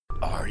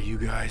Are you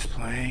guys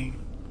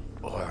playing?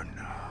 Or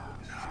no?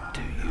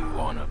 Do you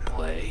want to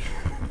play?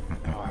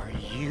 Are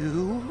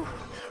you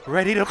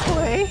ready to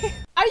play?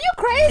 Are you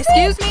crazy?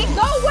 Excuse me?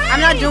 No way! I'm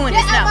not doing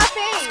this now.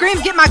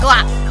 Scream, get my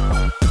Glock.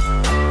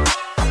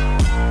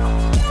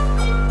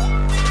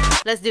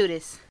 Let's do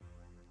this.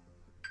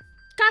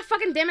 God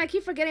fucking damn it, I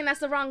keep forgetting that's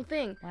the wrong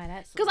thing. Why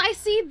that's Because I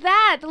see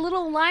that, the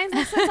little lines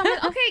that says something.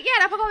 Okay, yeah,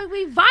 that's how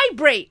we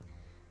vibrate.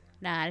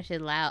 Nah, that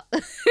shit loud.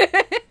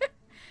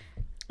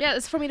 Yeah,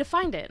 it's for me to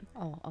find it.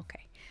 Oh,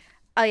 okay.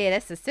 Oh yeah,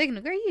 that's the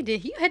signal. Girl, you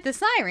hit the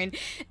siren.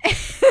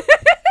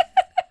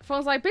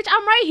 Phone's like, bitch,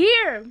 I'm right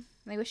here.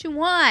 Like, what you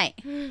want?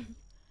 Can't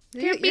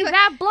be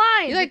that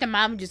blind. You like the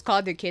mom who just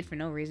called their kid for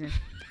no reason.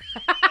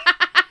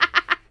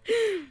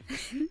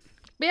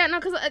 But yeah,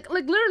 no, because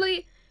like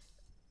literally,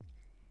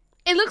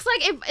 it looks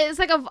like it's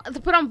like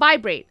to put on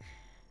vibrate.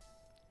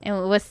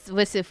 And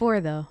what's it for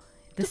though?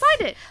 To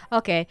find it.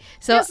 Okay,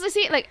 so Just to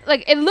see, like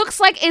it looks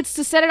like it's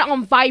to set it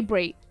on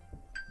vibrate.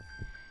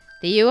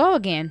 there you go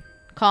again,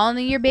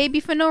 calling your baby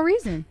for no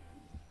reason.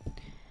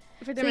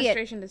 For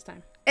demonstration this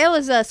time. It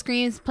was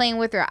Screams playing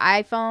with her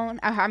iPhone.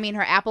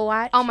 Her Apple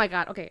Watch. Oh my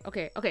god.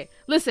 Okay.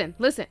 Listen.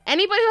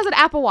 Anybody who has an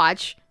Apple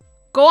Watch,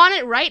 go on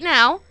it right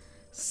now.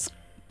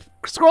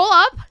 Scroll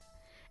up,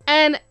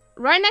 and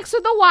right next to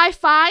the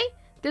Wi-Fi,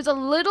 there's a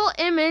little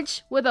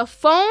image with a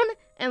phone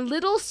and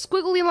little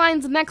squiggly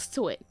lines next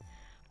to it.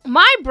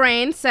 My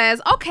brain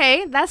says,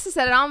 okay, that's to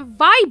set it on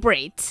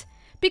vibrate.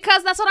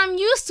 Because that's what I'm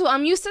used to.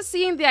 I'm used to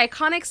seeing the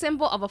iconic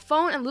symbol of a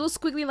phone and little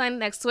squiggly line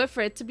next to it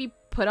for it to be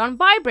put on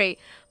vibrate.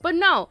 But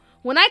no,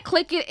 when I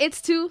click it,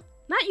 it's to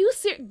not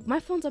use it. My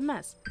phone's a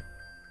mess.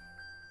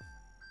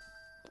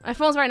 My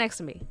phone's right next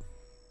to me.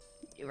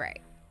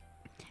 Right.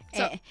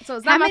 So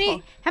it's not my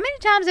phone. How many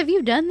times have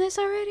you done this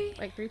already?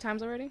 Like 3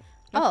 times already.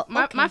 Okay.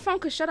 My phone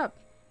could shut up.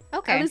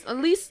 Okay. At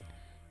least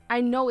I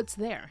know it's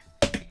there.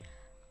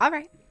 All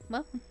right.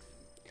 Well.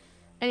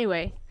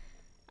 Anyway,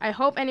 I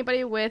hope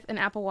anybody with an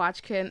Apple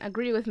Watch can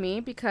agree with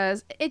me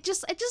because it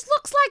just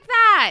looks like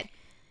that.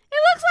 It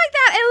looks like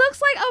that. It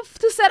looks like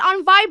to set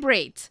on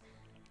vibrate.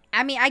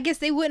 I mean, I guess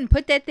they wouldn't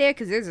put that there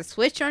because there's a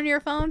switch on your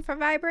phone for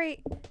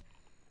vibrate.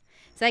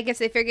 So I guess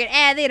they figured,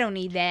 they don't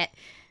need that.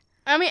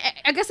 I mean,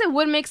 I guess it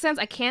would make sense.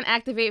 I can't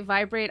activate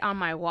vibrate on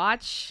my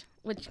watch,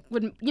 which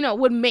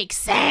would make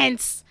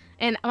sense.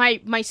 And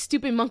my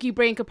stupid monkey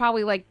brain could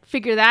probably like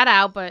figure that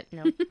out, but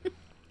no.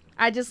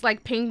 I just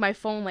like pinged my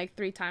phone like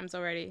 3 times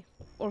already,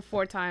 or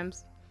 4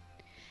 times.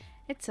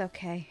 It's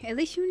okay. At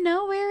least you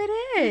know where it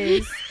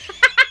is.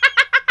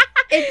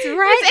 It's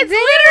it's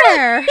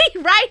there.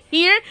 Literally right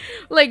here,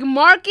 like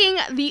marking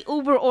the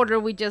Uber order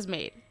we just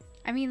made.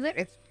 I mean,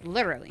 it's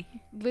literally.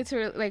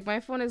 Literally, like my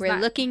phone is We're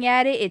looking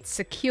at it. It's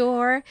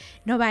secure.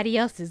 Nobody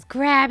else is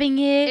grabbing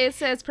it. It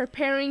says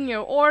preparing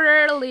your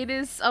order.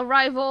 Latest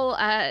arrival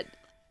at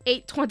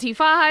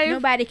 8:25.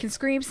 Nobody can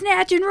scream,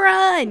 snatch and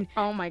run.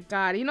 Oh my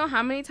god! You know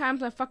how many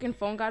times my fucking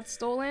phone got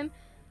stolen?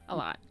 A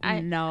lot.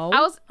 No. I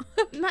was.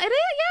 No, it is.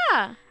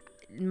 Yeah.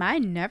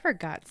 Mine never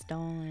got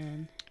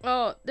stolen.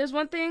 Oh, there's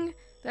one thing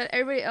that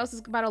everybody else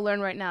is about to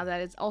learn right now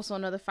that is also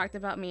another fact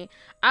about me.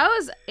 I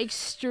was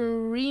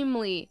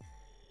extremely,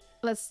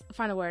 let's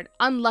find a word,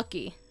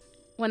 unlucky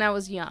when I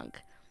was young.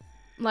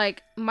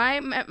 Like my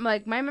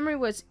memory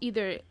was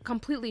either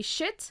completely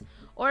shit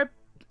or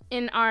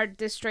in our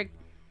district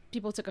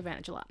people took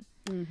advantage a lot.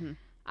 Mm-hmm.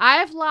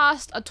 I've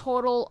lost a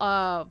total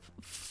of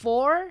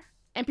 4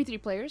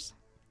 MP3 players.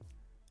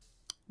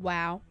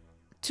 Wow.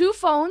 2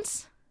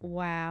 phones.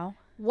 Wow.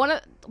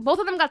 Both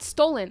of them got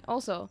stolen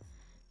also.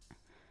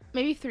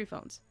 Maybe 3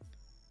 phones.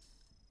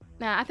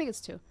 Nah, I think it's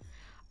 2.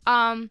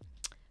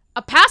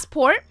 A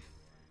passport,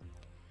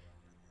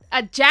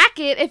 a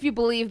jacket, if you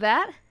believe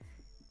that,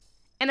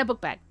 and a book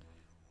bag.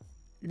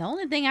 The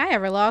only thing I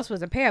ever lost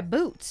was a pair of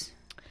boots.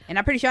 And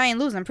I'm pretty sure I ain't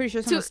losing. I'm pretty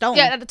sure someone stole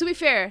them. Yeah, to be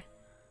fair,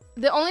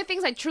 the only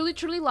things I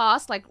truly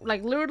lost, like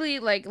literally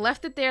like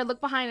left it there,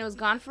 looked behind, it was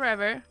gone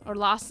forever, or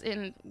lost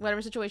in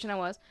whatever situation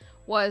I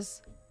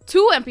was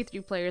 2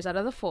 MP3 players out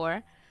of the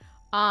 4,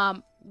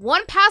 1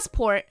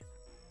 passport.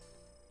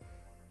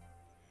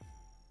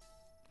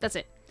 That's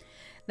it.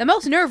 The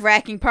most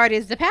nerve-wracking part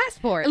is the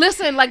passport.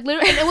 Listen, like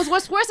literally, and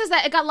what's worse is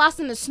that it got lost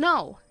in the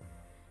snow.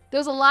 There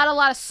was a lot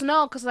of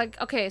snow because, like,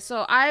 okay,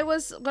 so I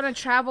was gonna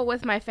travel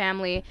with my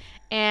family,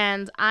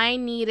 and I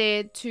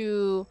needed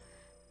to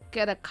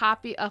get a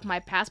copy of my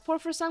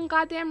passport for some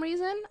goddamn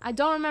reason. I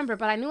don't remember,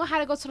 but I knew I had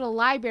to go to the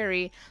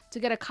library to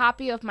get a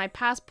copy of my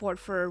passport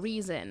for a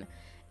reason.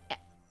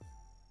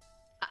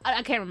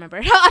 I can't remember.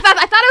 I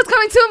thought it was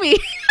coming to me.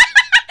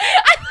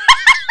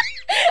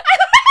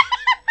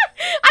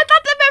 I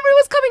thought the memory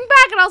was coming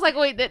back, and I was like,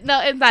 wait,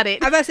 no, it's not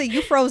it. I was about to say,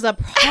 you froze up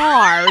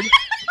hard.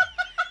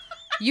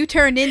 You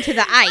turned into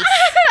the ice.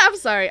 I'm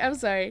sorry.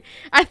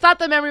 I thought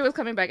the memory was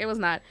coming back. It was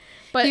not.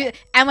 But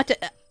I went to.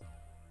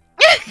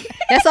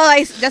 That's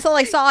all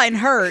I saw and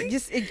heard.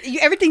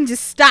 Everything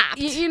just stopped.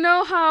 You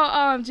know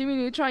how Jimmy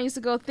Neutron used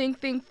to go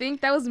think.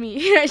 That was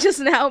me right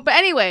just now. But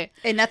anyway,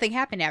 and nothing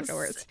happened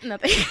afterwards.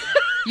 Nothing.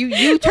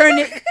 You turned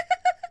it.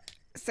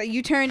 So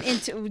you turned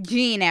into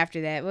Gene after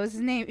that. What was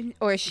his name?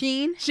 Or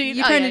Sheen? Sheen.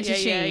 You Oh, turned yeah, into yeah,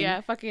 Sheen.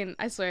 Yeah. Fucking,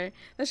 I swear.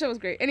 That show was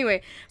great.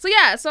 Anyway, so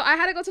I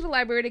had to go to the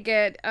library to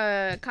get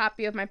a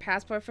copy of my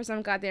passport for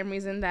some goddamn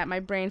reason that my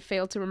brain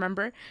failed to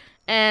remember.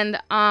 And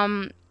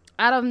out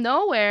of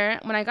nowhere,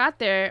 when I got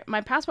there,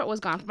 my passport was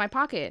gone from my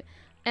pocket.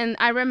 And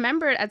I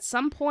remembered at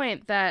some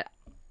point that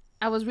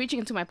I was reaching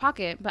into my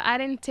pocket, but I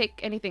didn't take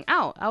anything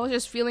out. I was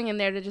just feeling in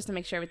there just to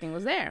make sure everything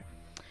was there.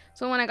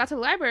 So when I got to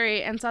the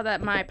library and saw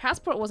that my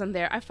passport wasn't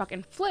there, I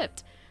fucking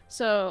flipped.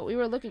 So we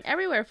were looking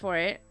everywhere for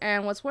it,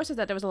 and what's worse is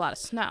that there was a lot of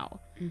snow.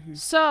 Mm-hmm.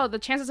 So the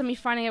chances of me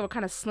finding it were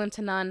kind of slim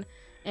to none,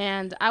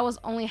 and I was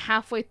only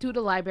halfway through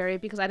the library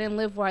because I didn't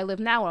live where I live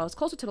now, where I was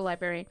closer to the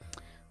library.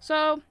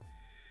 So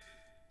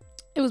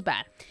it was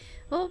bad.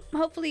 Well,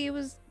 hopefully it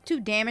was too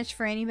damaged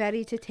for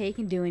anybody to take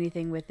and do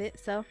anything with it,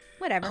 so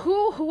whatever.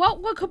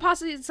 What could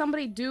possibly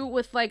somebody do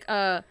with like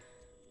a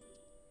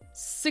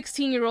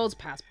 16-year-old's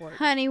passport?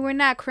 Honey, we're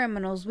not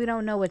criminals. We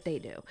don't know what they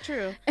do.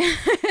 True.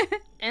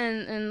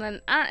 and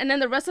then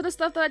the rest of the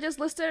stuff that I just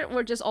listed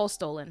were just all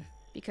stolen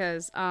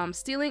because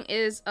stealing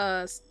is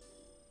a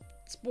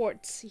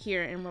sport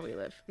here in where we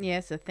live. Yeah,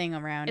 it's a thing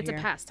around here. It's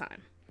a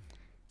pastime.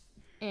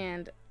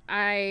 And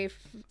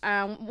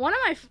one of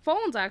my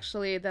phones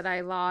actually that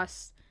I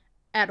lost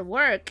at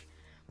work,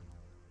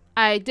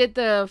 I did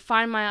the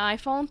Find My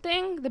iPhone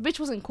thing. The bitch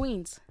was in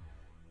Queens.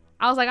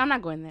 I was like, I'm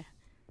not going there.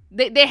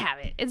 They have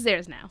it. It's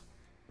theirs now.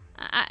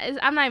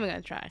 I'm not even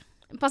gonna try.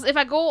 Plus, if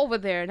I go over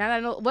there, now that I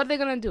know, what are they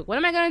gonna do? What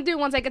am I gonna do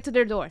once I get to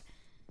their door?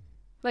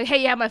 Like, hey,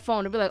 you have my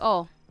phone. They'll be like,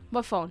 oh,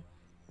 what phone?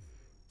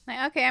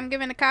 Like, okay, I'm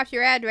giving the cops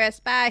your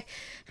address. Bye.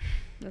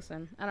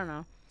 Listen, I don't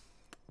know.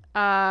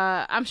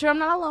 I'm sure I'm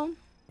not alone.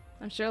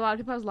 I'm sure a lot of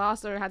people have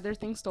lost or had their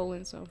things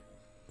stolen, so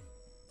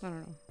I don't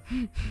know.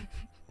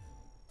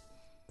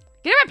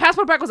 Getting my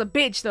passport back was a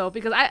bitch though,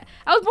 because I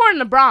was born in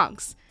the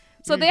Bronx,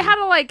 so they had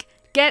to like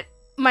get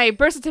my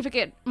birth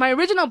certificate, my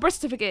original birth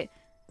certificate,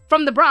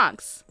 from the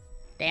Bronx.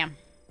 Damn.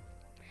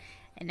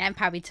 And that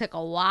probably took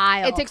a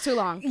while. It took too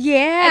long.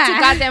 Yeah. It took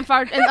goddamn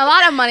far and a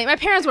lot of money. My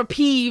parents were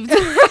peeved.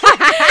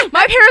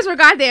 My parents were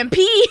goddamn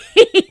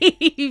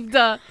peeved.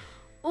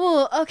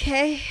 Oh,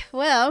 okay.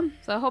 Well.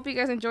 So I hope you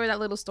guys enjoy that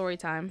little story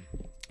time.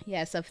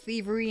 Yes, of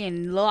thievery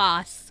and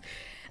loss.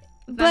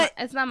 But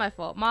it's not my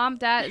fault. Mom,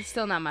 Dad, it's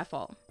still not my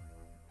fault.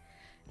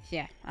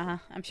 Yeah,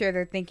 I'm sure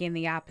they're thinking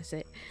the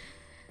opposite.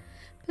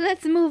 But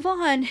let's move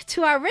on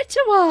to our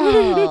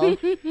ritual.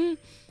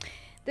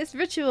 This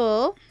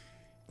ritual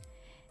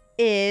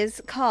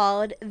is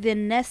called the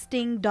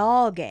nesting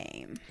doll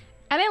game.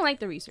 I didn't like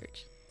the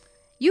research.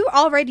 You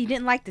already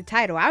didn't like the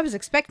title. I was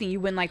expecting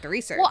you wouldn't like the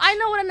research. Well, I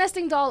know what a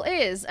nesting doll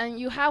is, and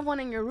you have one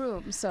in your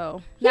room,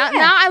 so yeah.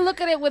 Now I look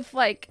at it with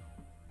like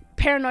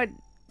paranoid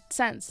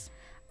sense.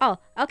 Oh,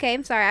 okay.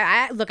 I'm sorry.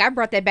 I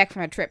brought that back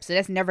from a trip, so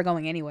that's never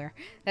going anywhere.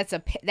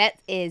 That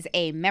is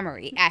a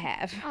memory I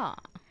have. Aw.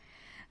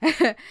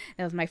 That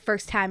was my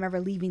first time ever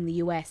leaving the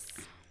U.S.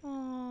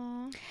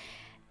 Aww.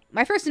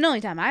 My first and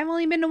only time. I've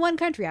only been to one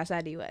country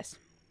outside the U.S.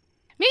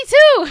 Me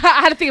too.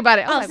 I had to think about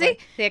it. Oh, see?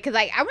 Yeah, because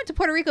like I went to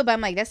Puerto Rico, but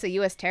I'm like, that's a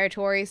U.S.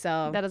 territory,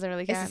 so that doesn't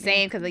really count. It's the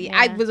same because yeah.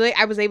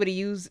 I was able to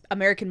use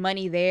American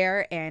money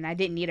there, and I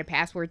didn't need a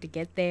passport to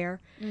get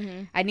there.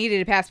 Mm-hmm. I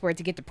needed a passport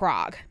to get to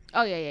Prague.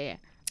 Oh, yeah.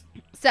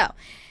 So,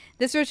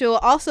 this ritual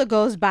also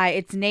goes by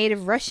its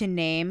native Russian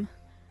name.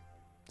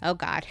 Oh,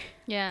 God.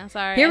 Yeah,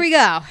 sorry. Here we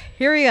go.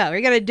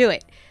 We're going to do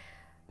it.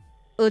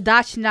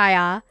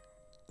 Udachnaya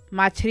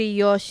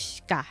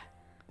Matryoshka.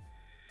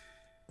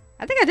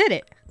 I think I did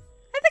it.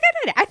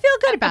 I feel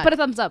good about it. I put a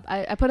thumbs up.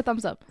 I put a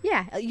thumbs up.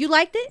 Yeah. You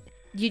liked it?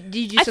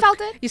 I felt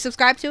it. You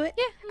subscribed to it?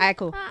 Yeah. All right,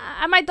 cool.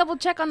 I might double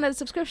check on the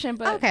subscription,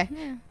 but... Okay.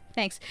 Yeah.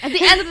 Thanks. At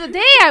the end of the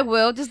day, I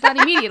will, just not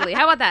immediately.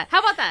 How about that?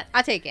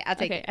 I'll take it.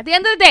 Okay. At the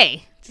end of the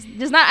day,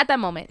 just not at that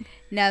moment.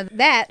 Now,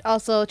 that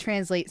also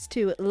translates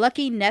to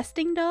Lucky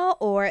Nesting Doll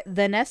or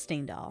The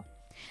Nesting Doll.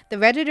 The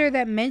Redditor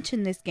that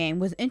mentioned this game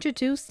was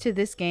introduced to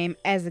this game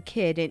as a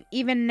kid, and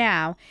even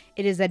now,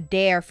 it is a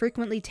dare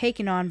frequently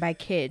taken on by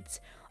kids,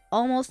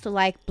 almost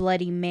like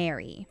Bloody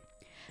Mary.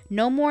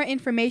 No more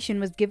information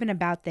was given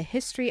about the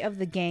history of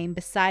the game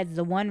besides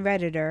the one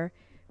Redditor,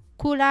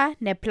 Kula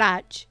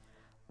Neplach.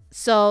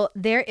 So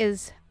there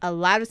is a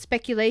lot of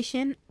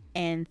speculation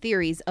and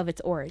theories of its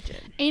origin.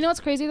 And you know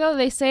what's crazy though?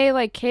 They say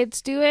like kids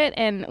do it,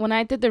 and when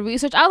I did the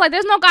research, I was like,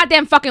 there's no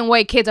goddamn fucking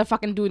way kids are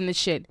fucking doing this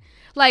shit.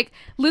 Like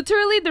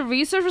literally the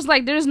research was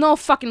like, there's no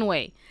fucking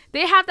way.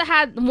 They have to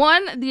have,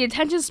 1, the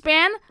attention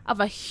span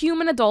of a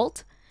human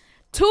adult,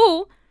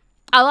 2,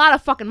 a lot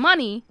of fucking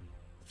money,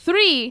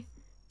 3,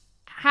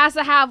 has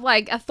to have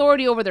like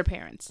authority over their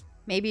parents.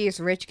 Maybe it's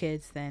rich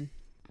kids then.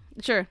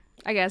 Sure.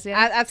 I guess, yeah.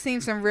 I've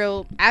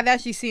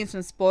actually seen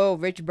some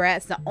spoiled rich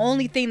brats. The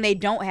only thing they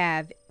don't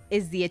have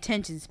is the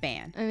attention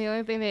span. And the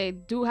only thing they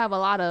do have a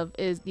lot of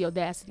is the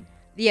audacity.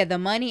 Yeah, the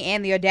money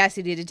and the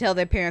audacity to tell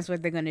their parents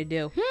what they're going to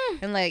do.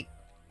 And like,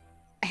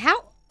 how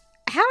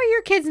are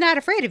your kids not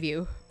afraid of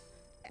you?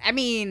 I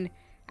mean,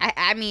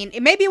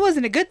 maybe it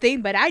wasn't a good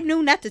thing, but I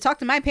knew not to talk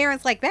to my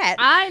parents like that.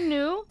 I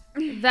knew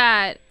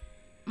that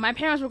my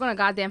parents were gonna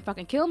goddamn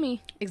fucking kill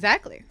me.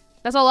 Exactly.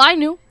 That's all I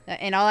knew.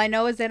 And all I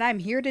know is that I'm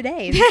here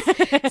today.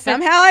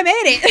 Somehow I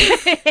made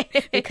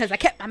it because I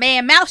kept my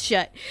man mouth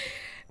shut.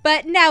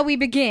 But now we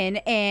begin,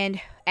 and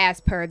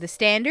as per the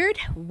standard,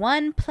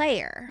 1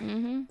 player.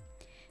 Mm-hmm.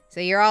 So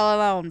you're all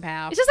alone,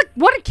 pal. It's just like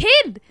one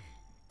kid.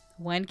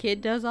 1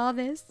 kid does all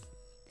this.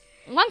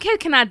 One kid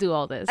cannot do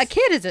all this.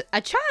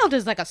 A child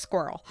is like a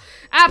squirrel.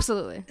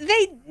 Absolutely.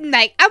 They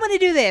like, I want to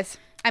do this.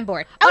 I'm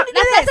bored. I want to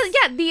do this.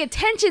 Yeah, the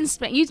attention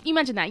span. You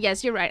mentioned that.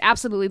 Yes, you're right.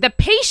 Absolutely. The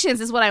patience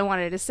is what I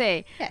wanted to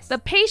say. Yes. The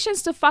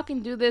patience to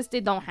fucking do this,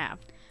 they don't have.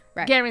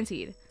 Right.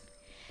 Guaranteed.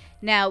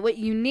 Now, what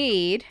you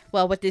need,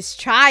 well, what this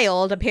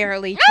child, what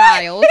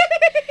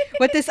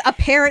this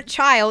apparent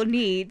child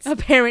needs A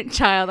parent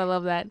child. I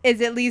love that.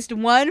 is at least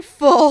 1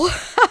 full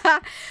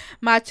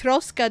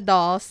Matryoshka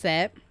doll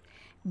set.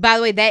 By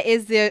the way, that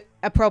is the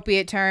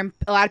appropriate term.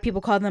 A lot of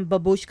people call them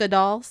babushka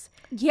dolls.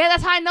 Yeah,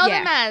 that's how I know Yeah.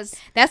 them as.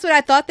 That's what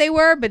I thought they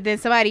were, but then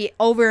somebody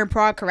over in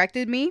Prague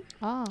corrected me.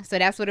 Oh. So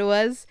that's what it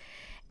was.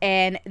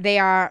 And they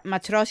are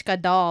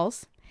Matryoshka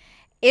dolls.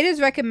 It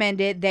is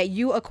recommended that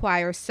you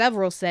acquire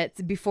several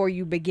sets before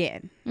you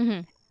begin.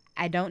 Mm-hmm.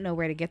 I don't know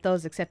where to get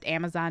those except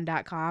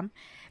Amazon.com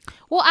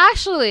Well,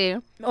 actually,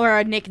 or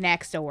a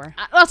knick-knack store.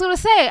 I was going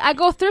to say, I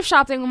go thrift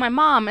shopping with my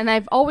mom, and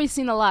I've always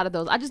seen a lot of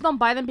those. I just don't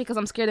buy them because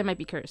I'm scared they might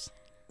be cursed.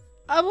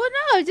 Oh, well,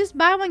 no. Just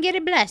buy one, get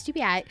it blessed. You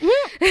be all right.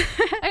 They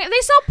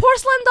sell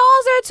porcelain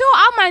dolls there, too.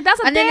 I'm like, that's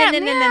a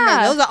damn...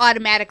 No. Those are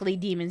automatically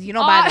demons. You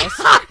don't buy those.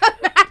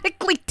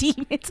 Automatically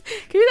demons.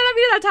 Can you tell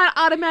me that type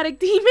of automatic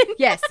demon?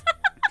 Yes.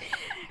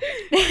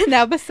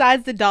 Now,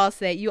 besides the doll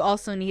set, you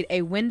also need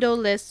a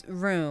windowless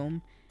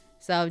room.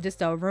 So,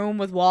 just a room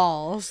with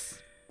walls.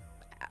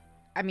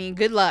 I mean,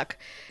 good luck.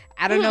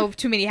 I don't know of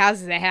too many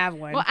houses that have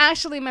one. Well,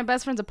 actually, my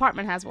best friend's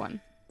apartment has one.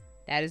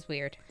 That is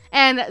weird.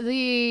 And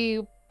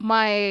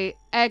my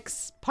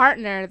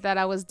ex-partner that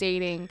I was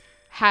dating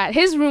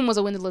his room was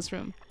a windowless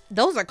room.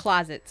 Those are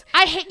closets.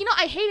 I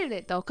hated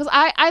it though, because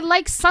I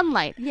like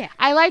sunlight. Yeah.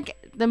 I like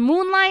the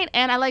moonlight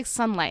and I like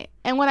sunlight.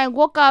 And when I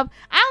woke up,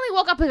 I only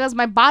woke up because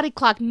my body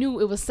clock knew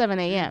it was 7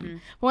 a.m. Mm-hmm.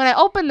 But when I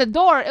opened the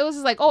door, it was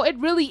just like, oh, it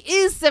really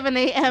is 7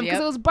 a.m. because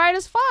Yep. it was bright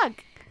as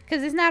fuck.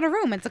 Because it's not a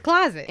room, it's a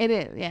closet. It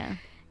is, yeah.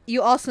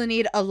 You also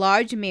need a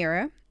large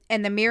mirror,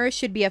 and the mirror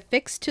should be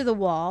affixed to the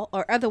wall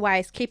or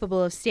otherwise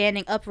capable of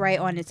standing upright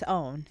on its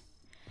own.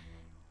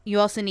 You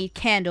also need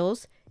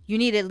candles. You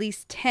need at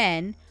least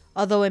 10,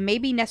 although it may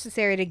be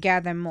necessary to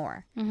gather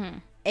more. Mm-hmm.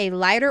 A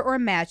lighter or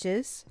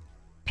matches,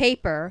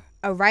 paper,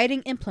 a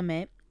writing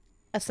implement,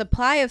 a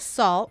supply of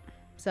salt,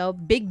 so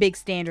big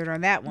standard on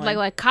that one.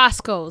 Like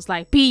Costco's,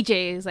 like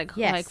BJ's, like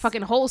Yes.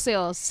 fucking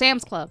wholesale,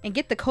 Sam's Club. And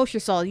get the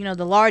kosher salt,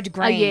 the large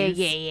grains.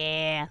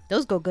 Yeah.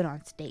 Those go good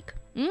on steak.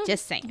 Mm.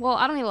 Just saying. Well,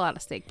 I don't eat a lot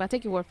of steak, but I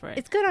take your word for it.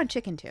 It's good on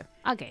chicken too.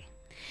 Okay.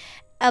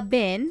 A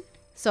bin,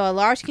 so a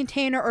large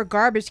container or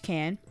garbage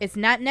can. It's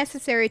not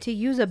necessary to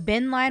use a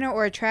bin liner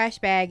or a trash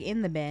bag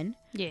in the bin.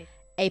 Yeah.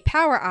 A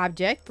power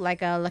object,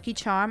 like a lucky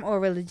charm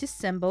or religious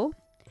symbol.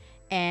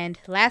 And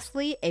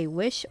lastly, a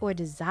wish or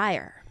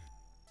desire.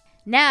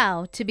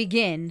 Now, to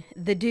begin,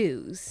 the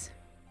do's.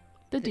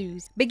 The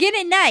dues. Begin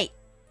at night.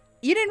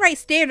 You didn't write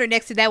standard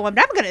next to that one,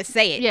 but I'm going to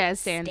say it. Yeah,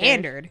 standard.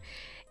 Standard.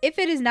 If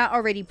it is not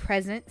already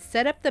present,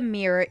 set up the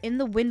mirror in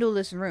the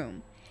windowless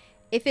room.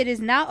 If it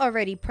is not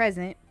already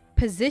present,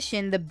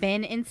 position the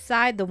bin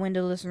inside the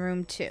windowless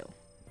room too.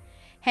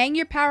 Hang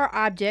your power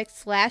object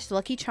 /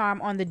 lucky charm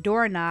on the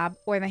doorknob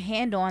or the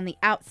handle on the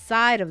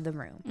outside of the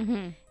room.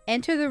 Mm-hmm.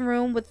 Enter the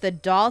room with the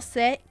doll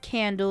set,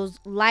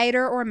 candles,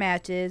 lighter or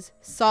matches,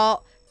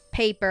 salt,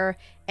 paper,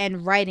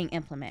 and writing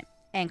implement,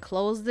 and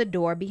close the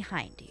door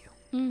behind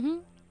you. Mm-hmm.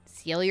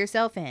 Seal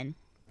yourself in.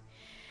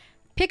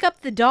 Pick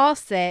up the doll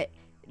set,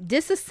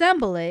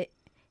 disassemble it,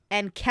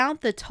 and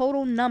count the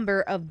total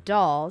number of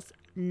dolls,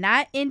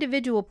 not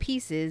individual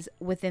pieces,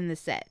 within the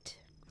set.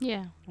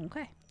 Yeah.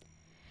 Okay.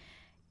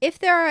 If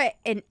there are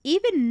an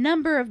even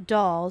number of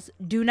dolls,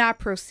 do not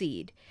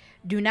proceed.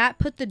 Do not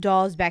put the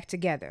dolls back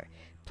together.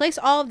 Place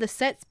all of the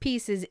set's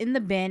pieces in the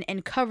bin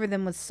and cover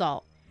them with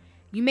salt.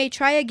 You may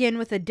try again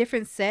with a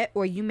different set,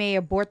 or you may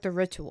abort the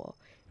ritual.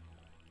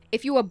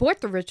 If you abort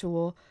the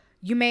ritual,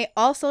 you may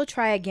also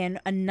try again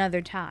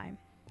another time.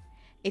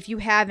 If you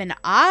have an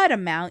odd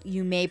amount,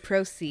 you may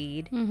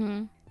proceed.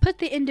 Mm-hmm. Put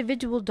the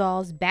individual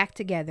dolls back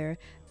together,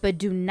 but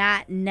do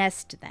not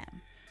nest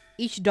them.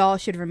 Each doll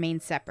should remain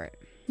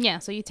separate. Yeah,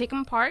 so you take them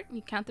apart,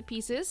 you count the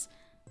pieces,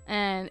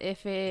 and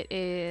if it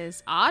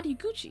is odd, you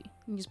Gucci.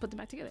 You just put them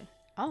back together.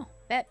 Oh,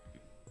 bet.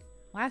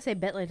 Why I say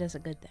bet like that's a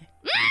good thing?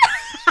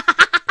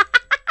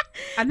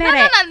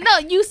 No,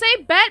 you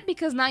say bet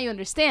because now you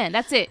understand.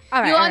 That's it.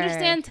 All right, you all right,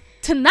 understand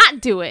to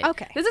not do it.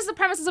 Okay. This is the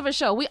premises of a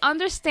show. We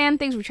understand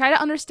things. We try to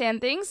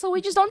understand things, so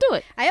we just don't do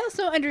it. I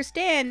also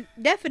understand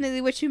definitely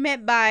what you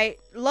meant by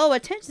low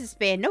attention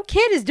span. No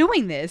kid is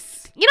doing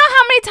this. You know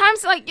how many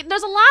times, like,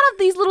 there's a lot of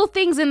these little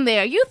things in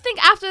there. You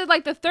think after,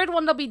 like, the third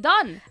one, they'll be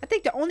done. I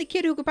think the only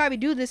kid who could probably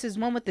do this is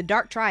one with the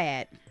dark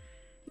triad.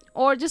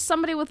 Or just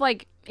somebody with,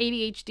 like,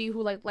 ADHD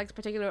who like likes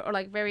particular or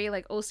like very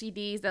like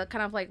OCDs that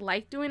kind of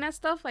like doing that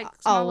stuff, like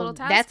small little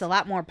tasks. That's a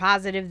lot more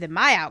positive than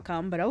my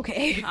outcome, but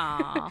okay.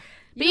 Aw.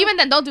 But even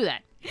then, don't do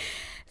that.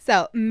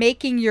 So,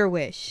 making your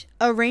wish.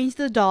 Arrange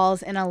the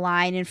dolls in a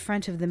line in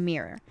front of the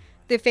mirror.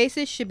 Their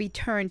faces should be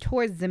turned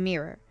towards the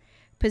mirror.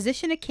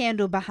 Position a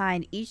candle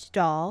behind each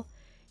doll.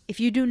 If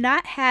you do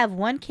not have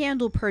one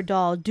candle per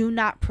doll, do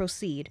not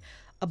proceed.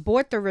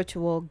 Abort the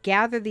ritual,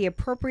 gather the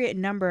appropriate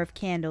number of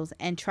candles,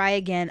 and try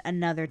again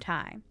another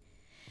time.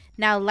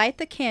 Now light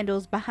the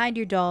candles behind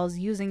your dolls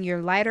using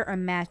your lighter or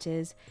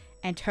matches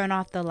and turn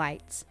off the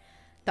lights.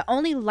 The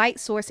only light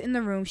source in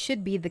the room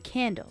should be the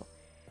candle.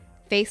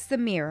 Face the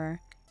mirror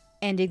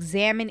and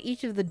examine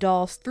each of the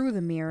dolls through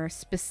the mirror,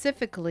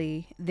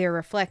 specifically their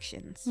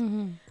reflections.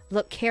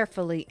 Look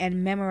carefully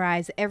and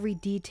memorize every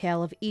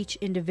detail of each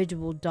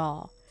individual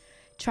doll.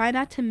 Try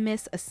not to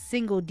miss a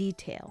single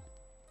detail.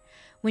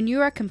 When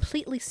you are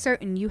completely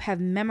certain you have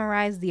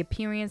memorized the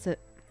appearance of...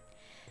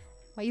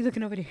 Why are you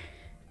looking over there?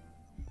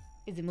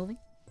 Is it moving?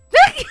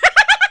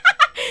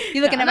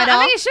 You looking at my doll?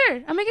 I'm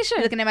making sure.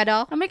 You looking at my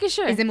doll? I'm making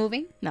sure. Is it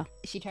moving? No.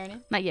 Is she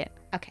turning? Not yet.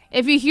 Okay.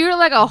 If you hear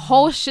like a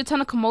whole shit ton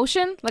of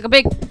commotion, like a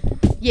big...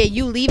 Yeah,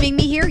 you leaving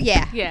me here?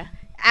 Yeah. Yeah.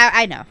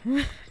 I know.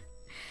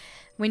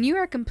 When you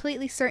are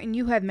completely certain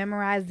you have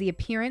memorized the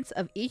appearance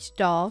of each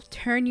doll,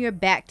 turn your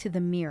back to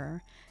the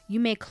mirror. You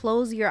may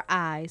close your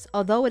eyes,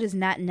 although it is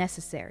not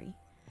necessary.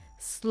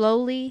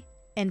 Slowly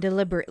and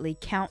deliberately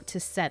count to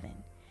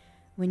 7.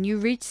 When you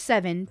reach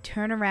 7,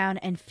 turn around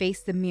and face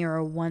the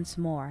mirror once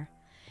more.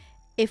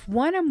 If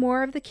one or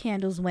more of the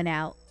candles went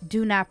out,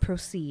 do not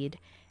proceed.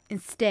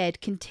 Instead,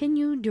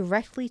 continue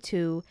directly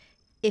to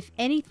if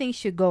anything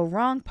should go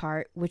wrong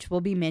part, which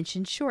will be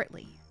mentioned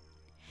shortly.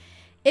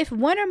 If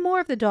one or more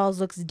of the dolls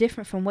looks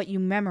different from what you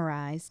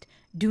memorized,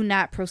 do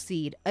not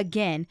proceed.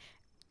 Again,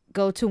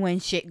 go to when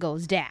shit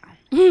goes down,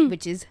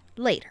 which is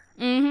later.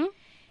 Mm-hmm.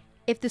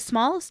 If the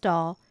smallest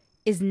doll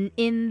is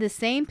in the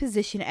same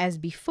position as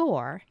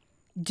before,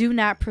 do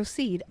not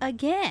proceed.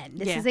 Again,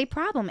 this is a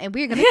problem, and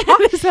we're going to talk.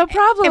 It's a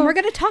problem. And we're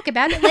going to talk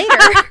about it later.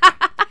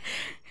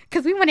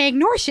 Because we want to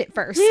ignore shit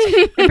first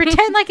and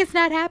pretend like it's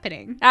not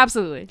happening.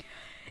 Absolutely.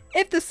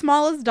 If the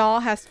smallest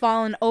doll has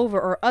fallen over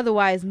or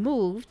otherwise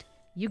moved,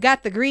 you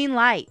got the green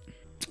light.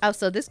 Oh,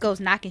 so this goes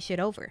knocking shit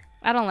over.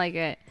 I don't like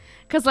it.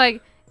 Because,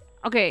 like,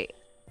 okay,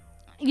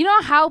 you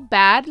know how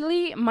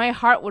badly my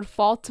heart would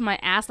fall to my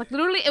ass? Like,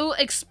 literally, it will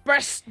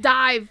express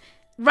dive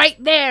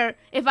right there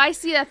if I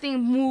see that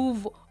thing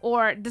move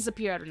or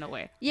disappear out of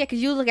nowhere. Yeah,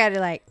 because you look at it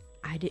like,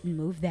 I didn't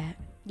move that.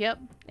 Yep,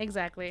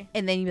 exactly.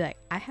 And then you'd be like,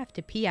 I have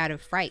to pee out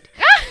of fright.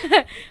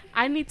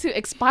 I need to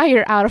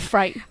expire out of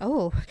fright.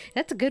 Oh,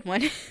 that's a good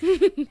one.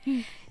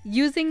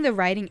 Using the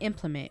writing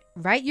implement,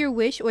 write your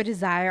wish or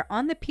desire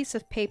on the piece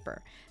of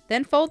paper.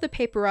 Then fold the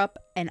paper up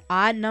an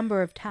odd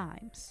number of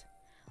times.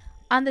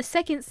 On the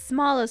second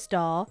smallest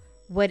doll,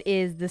 what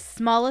is the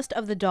smallest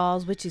of the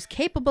dolls which is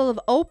capable of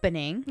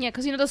opening. Yeah,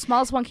 because you know the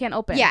smallest one can't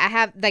open. Yeah, I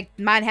have, like,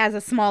 mine has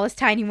the smallest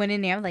tiny one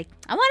in there. I'm like,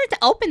 I want it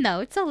to open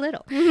though. It's so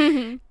little.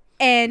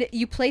 And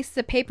you place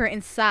the paper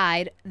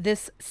inside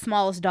this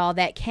smallest doll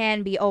that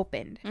can be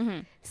opened.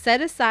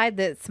 Set aside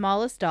the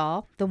smallest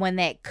doll, the one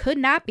that could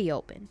not be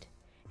opened,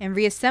 and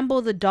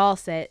reassemble the doll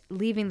set,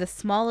 leaving the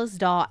smallest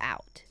doll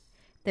out.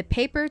 The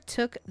paper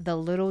took the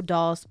little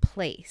doll's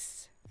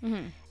place.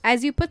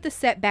 As you put the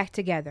set back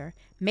together,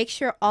 make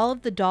sure all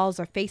of the dolls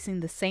are facing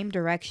the same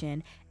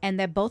direction and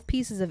that both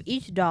pieces of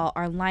each doll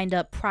are lined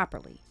up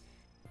properly.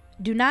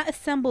 Do not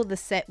assemble the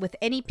set with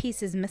any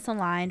pieces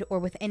misaligned or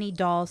with any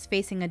dolls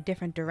facing a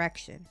different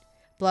direction.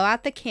 Blow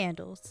out the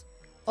candles.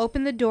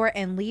 Open the door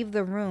and leave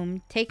the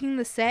room, taking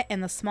the set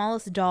and the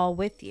smallest doll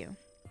with you.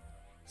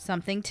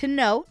 Something to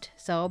note,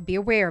 so be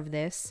aware of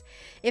this.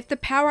 If the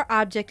power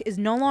object is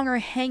no longer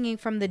hanging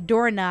from the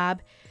doorknob,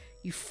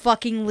 you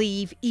fucking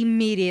leave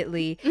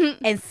immediately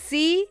and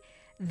see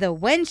the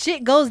when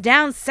shit goes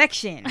down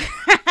section.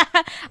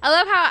 I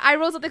love how I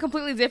wrote something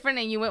completely different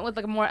and you went with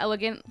like a more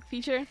elegant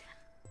feature.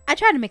 I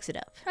try to mix it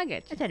up. I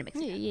get you. I try to mix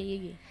it up.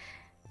 Yeah.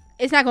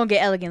 It's not going to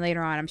get elegant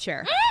later on, I'm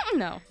sure.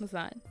 No, it's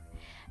not.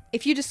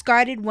 If you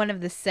discarded one of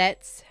the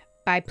sets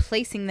by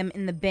placing them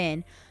in the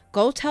bin,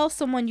 go tell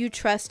someone you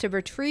trust to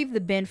retrieve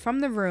the bin from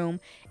the room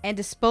and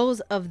dispose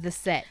of the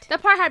set.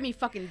 That part had me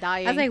fucking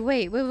dying. I was like,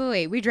 wait.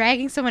 We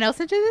dragging someone else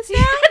into this now?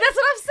 That's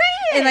what I'm saying.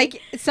 And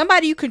like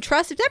somebody you can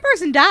trust, if that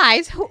person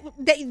dies,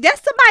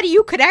 that's somebody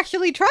you could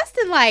actually trust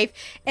in life.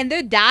 And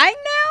they're dying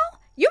now?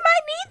 You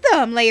might need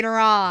them later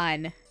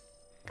on.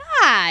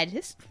 God,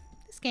 this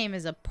game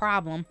is a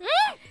problem.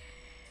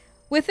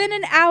 Within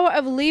an hour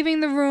of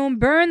leaving the room,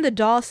 burn the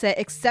doll set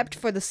except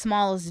for the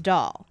smallest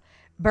doll.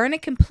 Burn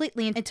it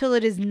completely until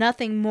it is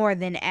nothing more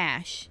than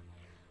ash.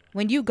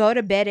 When you go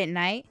to bed at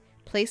night,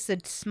 place the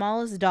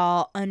smallest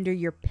doll under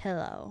your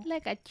pillow.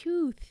 Like a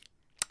tooth.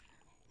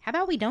 How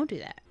about we don't do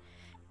that?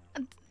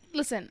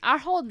 Listen, our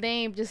whole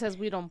name just says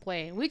we don't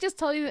play. We just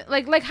tell you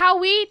like how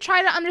we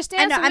try to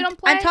understand so we don't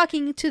play. I'm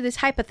talking to this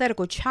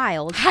hypothetical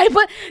child.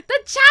 But the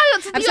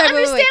child. So do you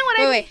understand what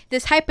I mean? Wait.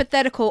 This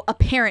hypothetical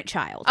apparent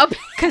child.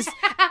 Because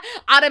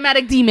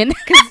automatic demon.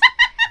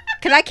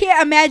 Because I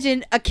can't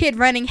imagine a kid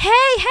running, hey,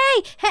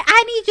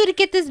 I need you to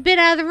get this bin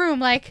out of the room.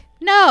 Like,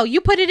 no,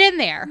 you put it in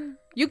there.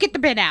 You get the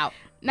bin out.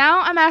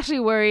 Now I'm actually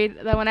worried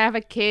that when I have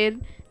a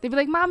kid, they'd be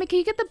like, Mommy, can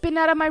you get the bin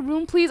out of my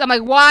room, please? I'm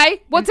like,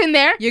 why? What's in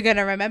there? You're going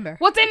to remember.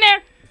 What's in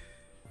there?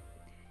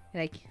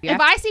 Like, if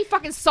I see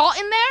fucking salt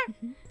in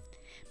there?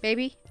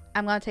 Baby,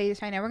 I'm going to tell you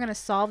this right now. We're going to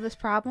solve this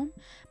problem,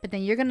 but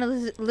then you're going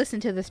to listen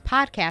to this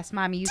podcast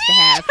Mommy used to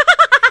have.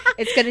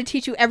 It's going to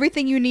teach you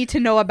everything you need to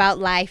know about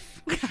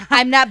life.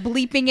 I'm not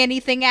bleeping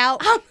anything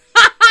out.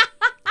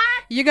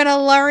 You're going to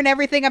learn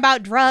everything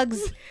about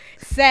drugs,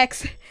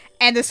 sex,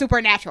 and the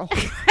supernatural.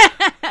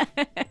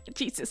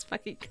 Jesus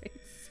fucking Christ.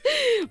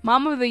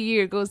 Mom of the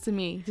year goes to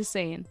me. Just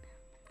saying.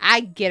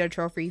 I get a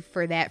trophy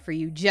for that for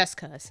you just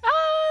cause.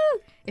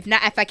 If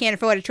I can't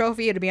afford a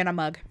trophy, it'll be on a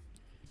mug.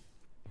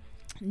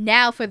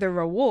 Now for the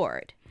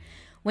reward.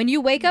 When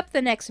you wake up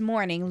the next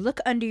morning, look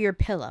under your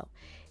pillow.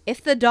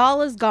 If the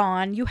doll is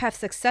gone, you have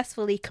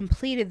successfully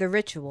completed the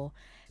ritual.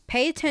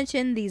 Pay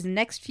attention these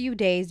next few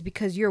days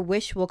because your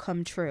wish will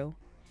come true.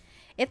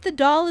 If the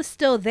doll is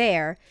still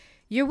there,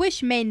 your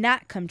wish may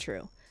not come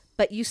true,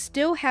 but you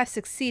still have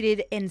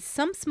succeeded in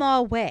some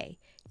small way.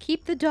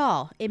 Keep the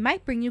doll. It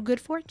might bring you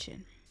good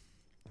fortune.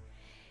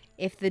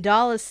 If the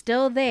doll is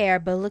still there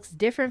but looks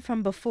different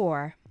from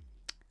before,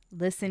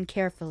 listen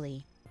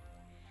carefully.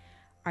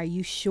 Are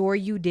you sure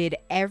you did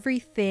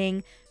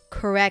everything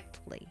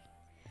correctly?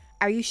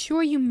 Are you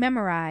sure you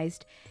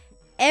memorized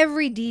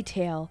every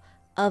detail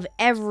of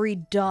every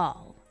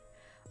doll?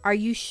 Are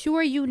you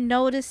sure you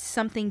noticed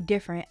something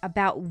different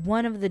about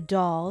one of the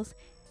dolls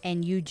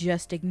and you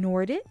just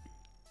ignored it?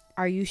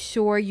 Are you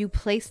sure you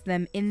placed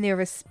them in their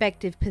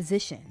respective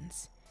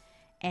positions?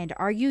 And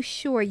are you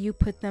sure you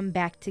put them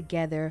back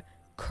together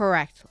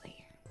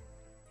correctly?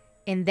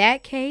 In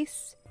that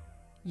case,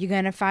 you're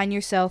going to find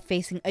yourself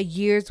facing a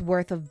year's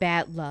worth of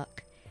bad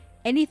luck.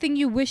 Anything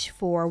you wish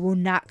for will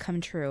not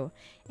come true.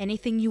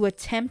 Anything you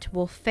attempt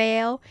will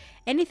fail.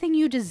 Anything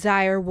you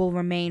desire will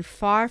remain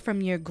far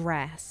from your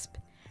grasp.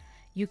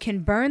 You can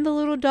burn the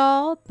little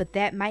doll, but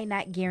that might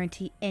not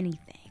guarantee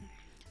anything.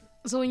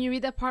 So when you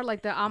read that part,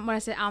 like when I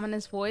say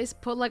ominous voice,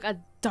 put like a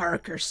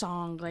darker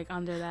song like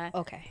under that.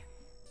 Okay.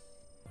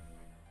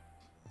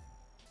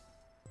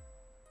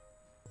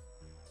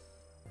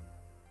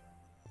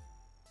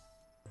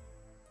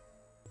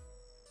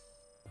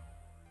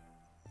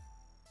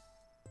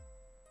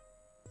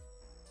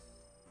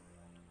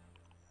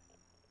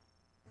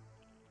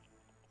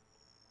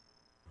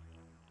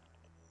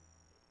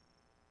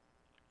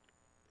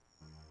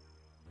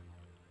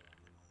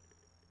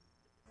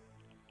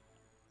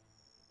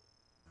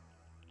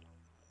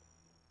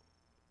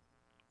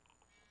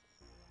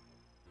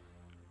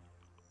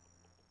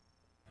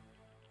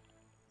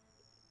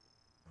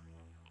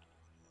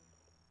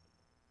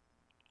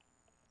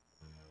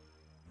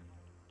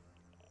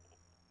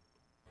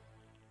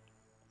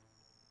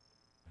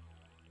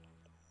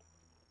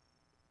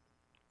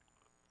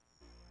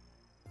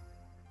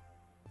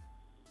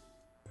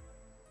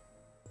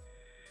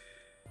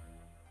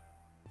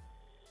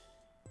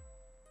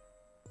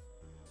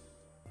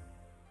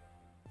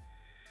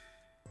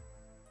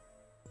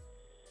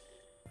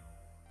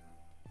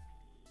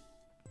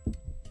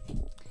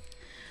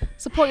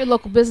 Support your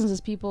local businesses,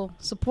 people.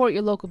 Support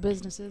your local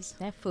businesses.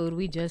 That food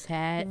we just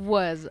had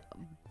was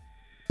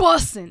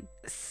bussin'.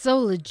 So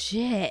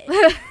legit.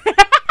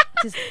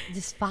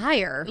 just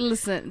fire.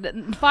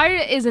 Listen, fire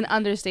is an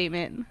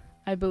understatement,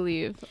 I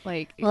believe.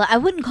 Like, well, I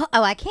wouldn't call.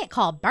 Oh, I can't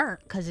call burnt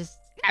because it's.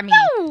 I mean,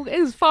 no,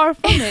 it was far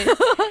from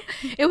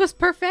it. It was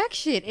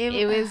perfection.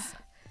 It was.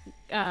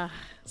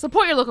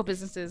 Support your local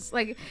businesses.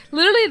 Like,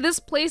 literally, this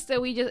place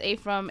that we just ate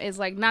from is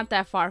like not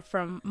that far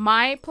from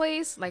my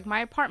place, like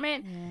my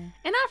apartment, and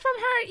not from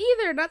her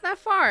either. Not that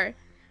far.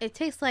 It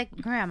tastes like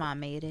Grandma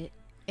made it,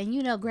 and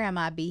you know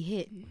Grandma be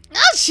hitting.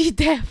 Oh, she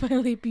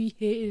definitely be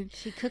hitting.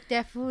 She cooked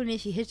that food and then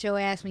she hit your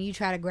ass when you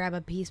try to grab a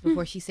piece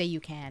before she say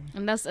you can.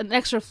 And that's an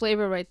extra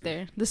flavor right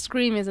there. The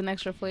scream is an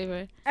extra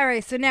flavor. All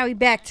right, so now we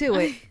back to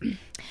it.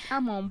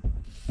 I'm on.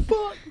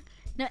 Fuck.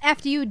 Now,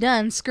 after you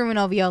done screwing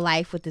over your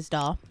life with this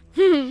doll,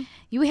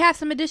 you have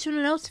some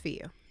additional notes for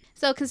you.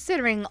 So,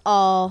 considering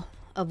all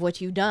of what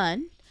you've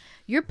done,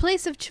 your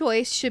place of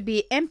choice should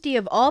be empty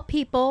of all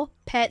people,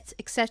 pets,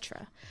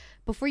 etc.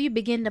 before you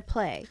begin to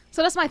play.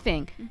 So that's my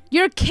thing.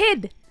 You're a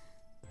kid.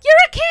 You're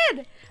a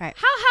kid. Right.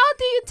 How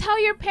do you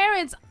tell your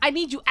parents, I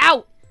need you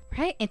out?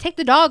 Right? And take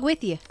the dog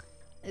with you.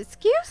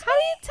 Excuse me? How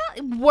do you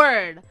tell?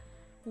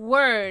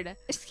 Word.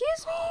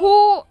 Excuse me?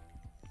 Who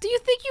do you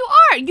think you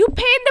are? You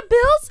paid the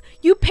bills?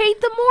 You paid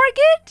the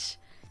mortgage?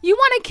 You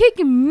want to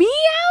kick me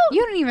out?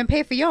 You don't even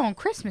pay for your own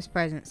Christmas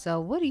present. So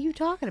what are you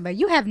talking about?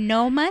 You have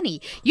no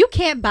money. You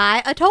can't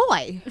buy a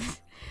toy.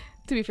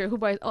 To be fair, who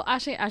buys? Oh,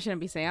 actually, I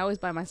shouldn't be saying. I always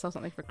buy myself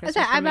something for Christmas.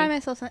 I for buy me.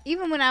 myself something.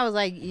 Even when I was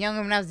like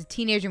younger, when I was a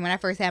teenager, when I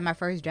first had my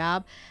first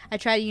job, I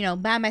tried to,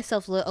 buy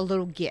myself a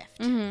little gift.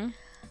 Mm-hmm.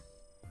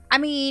 I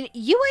mean,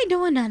 you ain't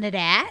doing none of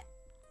that.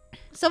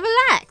 So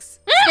relax.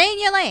 Stay in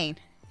your lane.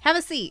 Have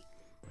a seat.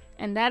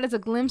 And that is a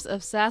glimpse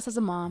of Sass as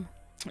a mom.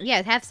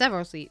 Yeah, have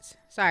several seats.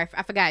 Sorry,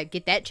 I forgot.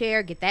 Get that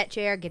chair, get that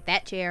chair, get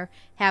that chair.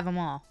 Have them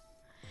all.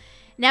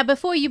 Now,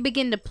 before you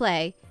begin to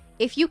play,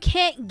 if you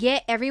can't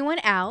get everyone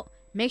out,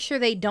 make sure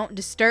they don't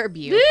disturb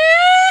you.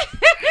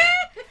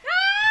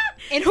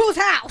 In whose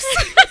house?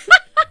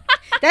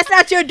 That's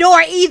not your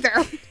door either.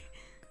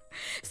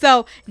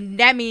 So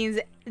that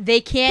means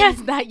they can't.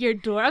 That's not your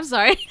door. I'm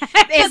sorry.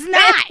 It's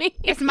not.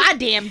 It's my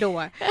damn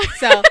door.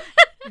 So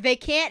they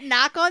can't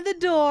knock on the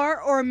door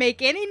or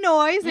make any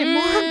noise.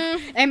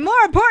 And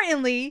more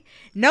importantly,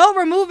 no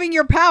removing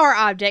your power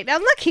object. Now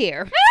look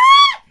here.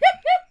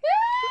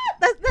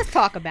 Let's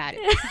talk about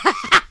it.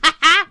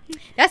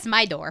 That's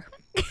my door.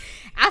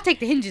 I'll take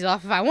the hinges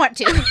off if I want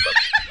to.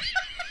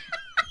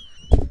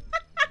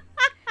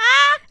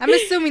 I'm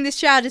assuming this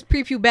child is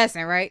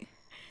prepubescent, right?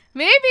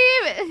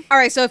 Maybe. All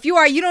right, so if you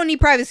are, you don't need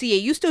privacy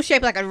yet. You still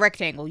shaped like a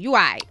rectangle. You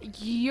all right.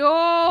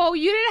 Yo,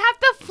 you didn't have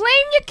to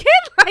flame your kid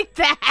like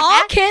that.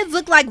 All kids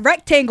look like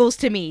rectangles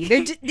to me.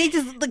 They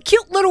just the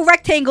cute little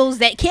rectangles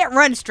that can't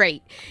run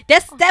straight.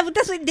 That's what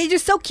they're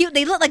just so cute.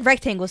 They look like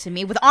rectangles to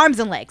me with arms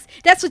and legs.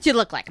 That's what you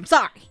look like. I'm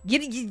sorry.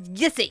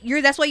 That's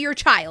it. That's why you're a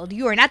child.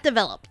 You are not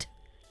developed.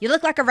 You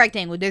look like a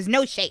rectangle. There's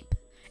no shape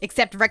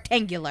except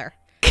rectangular.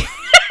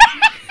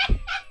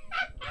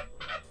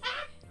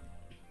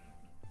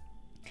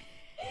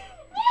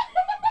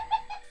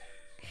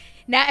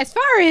 Now, as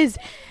far as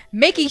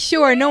making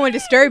sure no one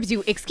disturbs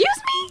you, excuse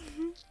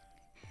me?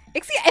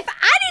 If I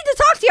need to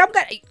talk to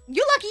you,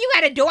 you're lucky you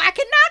got a door I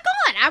can knock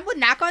on. I would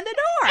knock on the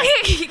door.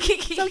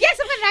 So, yes,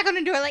 I'm going to knock on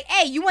the door like,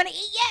 hey, you want to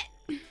eat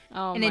yet?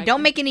 Oh, And then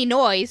don't make any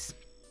noise.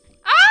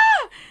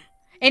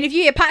 And if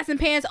you hear pots and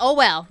pans, oh,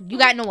 well, you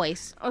got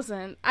noise.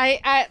 Listen,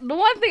 I the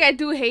one thing I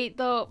do hate,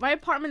 though, my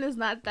apartment is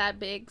not that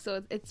big,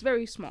 so it's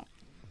very small.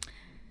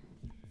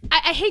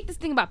 I hate this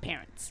thing about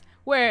parents.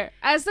 Where,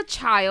 as a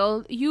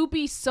child, you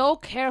be so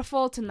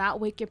careful to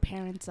not wake your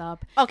parents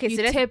up. Okay, you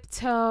so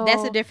tiptoe.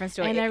 that's a different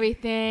story. And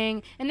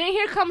everything. And then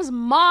here comes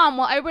mom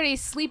while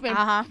everybody's sleeping,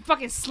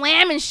 fucking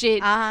slamming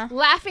shit,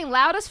 laughing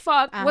loud as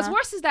fuck. What's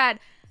worse is that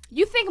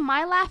you think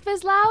my laugh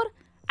is loud?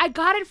 I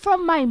got it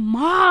from my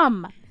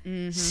mom.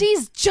 Mm-hmm.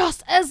 She's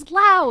just as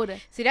loud.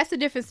 See, that's a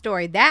different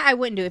story. That I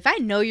wouldn't do. If I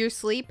know you're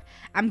asleep,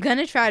 I'm going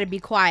to try to be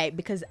quiet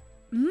because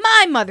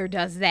my mother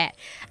does that.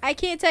 I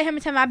can't tell you how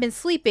many times I've been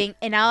sleeping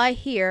and all I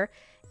hear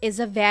is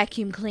a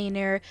vacuum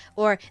cleaner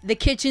or the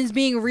kitchen's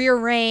being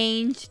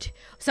rearranged.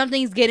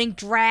 Something's getting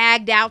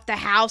dragged out the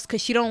house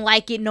because she don't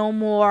like it no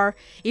more,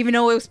 even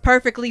though it was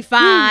perfectly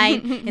fine.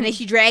 And then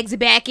she drags it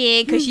back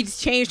in because she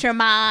just changed her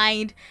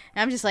mind.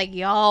 And I'm just like,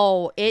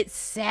 yo, it's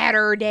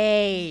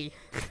Saturday.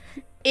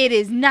 It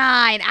is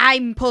 9.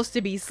 I'm supposed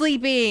to be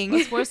sleeping.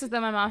 What's worse is that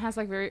my mom has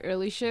like very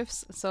early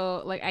shifts,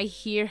 so like I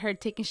hear her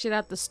taking shit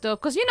out the stove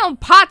because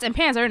pots and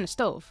pans are in the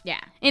stove. Yeah,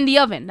 in the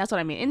oven. That's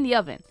what I mean. In the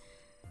oven.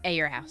 At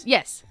your house.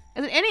 Yes.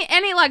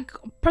 Any like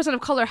person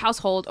of color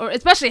household, or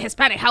especially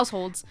Hispanic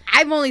households.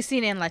 I've only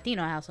seen it in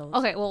Latino households.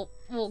 Okay, well,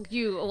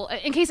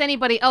 in case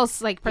anybody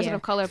else like person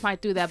of color might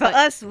do that. For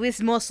us,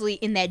 it's mostly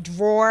in that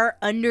drawer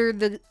under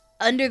the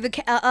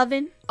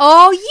oven.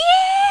 Oh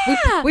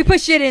yeah, we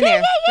put shit in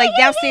there. Like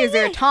downstairs,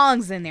 there are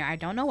tongs in there. I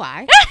don't know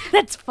why.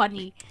 That's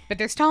funny, but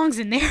there's tongs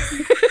in there.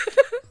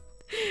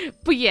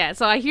 But yeah,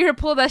 so I hear her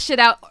pull that shit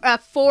out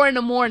at 4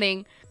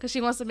 a.m. because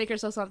she wants to make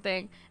herself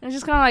something, and it's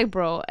just kind of like,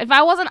 bro, if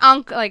I wasn't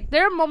like,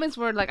 there are moments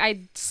where like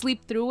I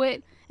sleep through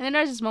it, and then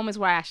there's just moments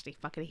where I actually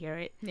fucking hear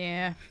it.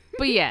 Yeah.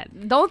 But yeah,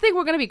 don't think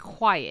we're gonna be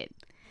quiet.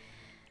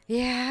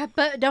 Yeah,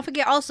 but don't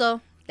forget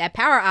also that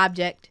power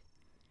object.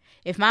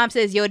 If mom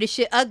says, yo, this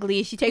shit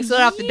ugly, she takes it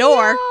off the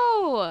door.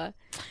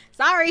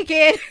 Sorry,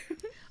 kid.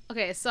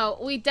 Okay, so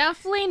we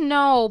definitely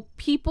know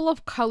people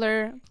of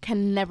color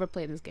can never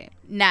play this game.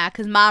 Nah,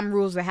 because mom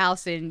rules the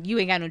house and you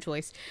ain't got no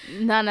choice.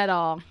 None at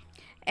all.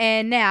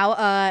 And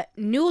now,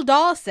 new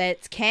doll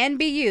sets can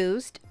be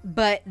used,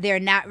 but they're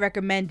not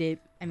recommended.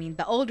 I mean,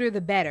 the older,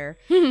 the better.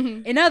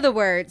 In other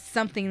words,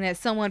 something that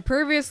someone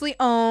previously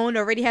owned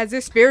already has their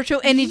spiritual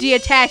energy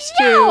attached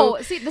to.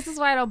 See, this is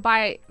why I don't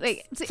buy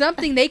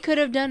something they could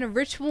have done a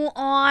ritual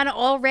on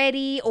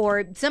already,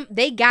 or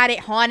they got it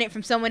haunted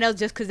from someone else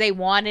just because they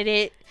wanted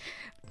it.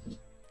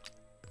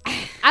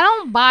 I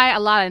don't buy a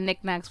lot of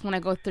knickknacks when I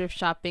go thrift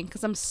shopping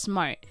because I'm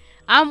smart.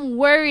 I'm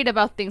worried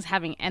about things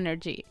having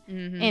energy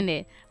in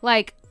it.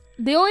 Like,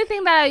 the only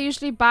thing that I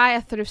usually buy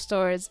at thrift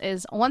stores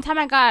is one time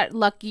I got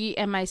lucky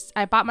and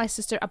I bought my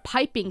sister a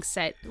piping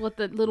set with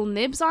the little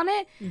nibs on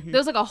it. There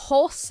was like a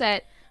whole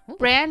set,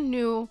 brand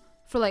new,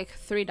 for like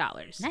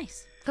 $3.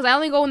 Nice. Because I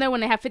only go in there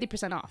when they have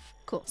 50% off.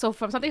 Cool. So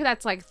from something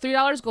that's like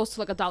 $3 goes to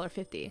like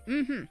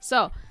 $1.50.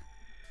 So,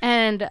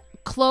 and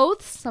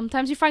clothes,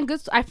 sometimes you find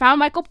good. I found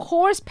Michael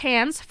Kors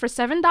pants for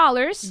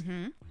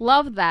 $7.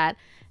 Love that.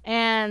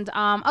 and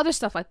other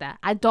stuff like that.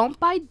 I don't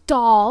buy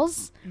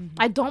dolls.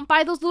 I don't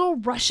buy those little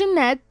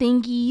Russianette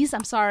thingies.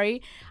 I'm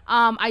sorry.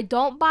 I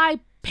don't buy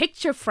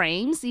picture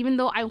frames, even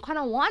though I kind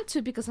of want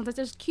to because sometimes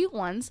there's cute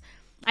ones.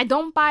 I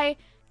don't buy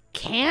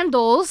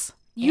candles,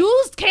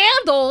 used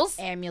candles,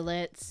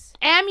 Amulets.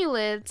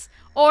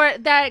 or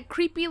that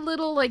creepy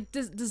little like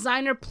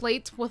designer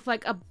plates with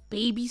like a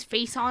baby's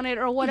face on it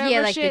or whatever.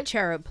 Yeah, like shit. the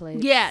cherub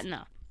plates. Yeah, no.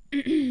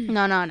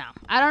 No.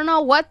 I don't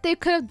know what they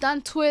could have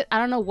done to it. I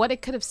don't know what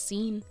it could have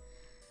seen.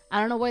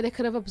 I don't know what they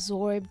could have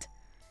absorbed.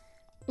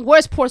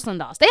 Where's porcelain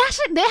dolls? They have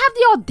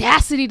the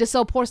audacity to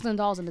sell porcelain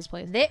dolls in this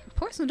place.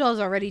 Porcelain dolls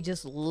already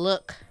just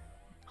look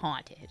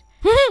haunted.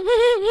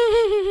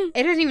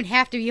 It doesn't even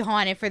have to be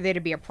haunted for there to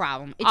be a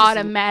problem. It just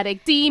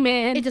Automatic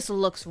demon. it just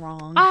looks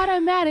wrong.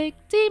 Automatic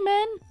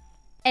demon.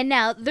 And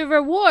now, the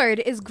reward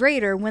is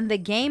greater when the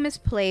game is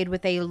played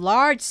with a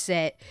large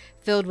set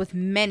filled with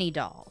many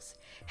dolls.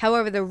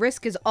 However, the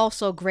risk is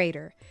also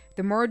greater.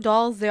 The more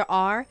dolls there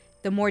are,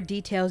 the more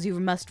details you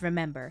must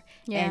remember.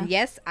 Yeah. And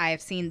yes, I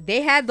have seen,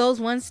 they had those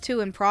ones too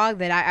in Prague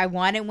that I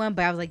wanted one,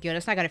 but I was like, yo,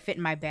 that's not going to fit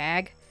in my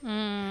bag. So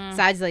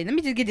I was like, let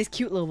me just get this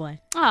cute little one.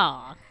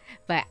 Aw.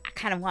 But I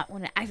kind of want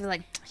one. I feel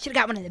like I should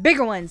have got one of the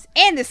bigger ones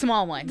and the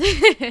small one.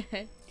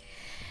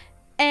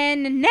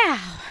 And now,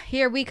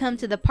 here we come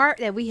to the part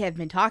that we have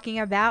been talking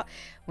about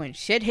when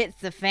shit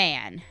hits the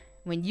fan.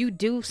 When you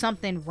do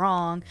something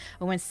wrong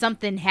or when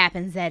something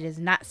happens that is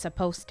not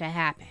supposed to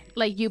happen.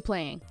 Like you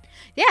playing.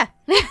 Yeah.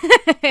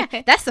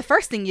 That's the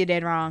first thing you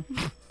did wrong.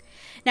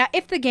 Now,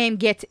 if the game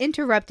gets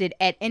interrupted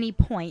at any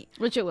point,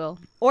 Which it will.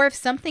 or if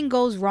something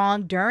goes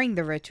wrong during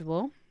the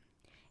ritual,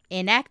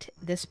 enact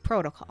this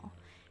protocol.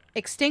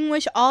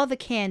 Extinguish all the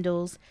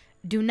candles,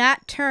 do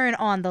not turn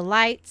on the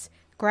lights,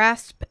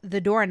 grasp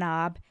the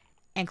doorknob,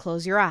 and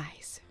close your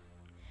eyes.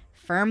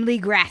 Firmly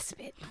grasp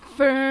it.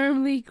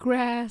 Firmly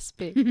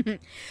grasp it.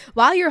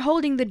 While you're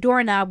holding the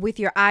doorknob with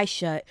your eyes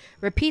shut,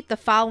 repeat the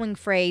following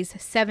phrase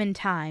 7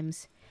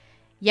 times.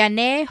 Ya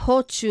ne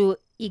hochu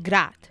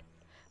igrat,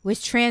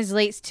 which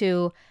translates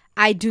to,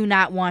 I do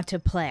not want to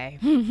play.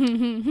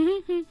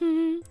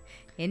 Isn't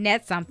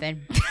that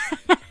something?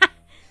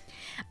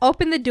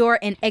 Open the door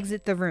and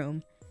exit the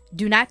room.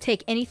 Do not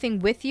take anything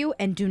with you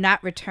and do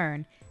not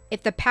return.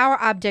 If the power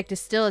object is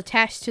still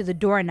attached to the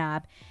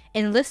doorknob,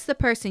 enlist the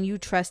person you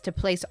trust to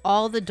place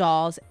all the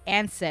dolls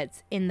and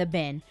sets in the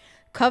bin.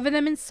 Cover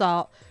them in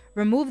salt,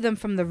 remove them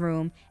from the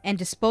room, and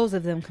dispose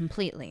of them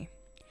completely.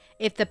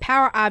 If the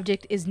power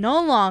object is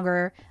no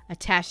longer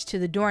attached to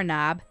the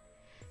doorknob,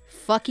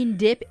 fucking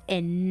dip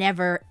and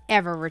never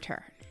ever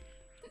return.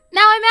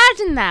 Now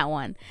imagine that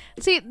one.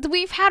 See,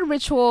 we've had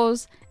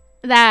rituals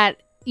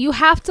that you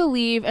have to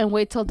leave and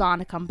wait till dawn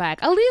to come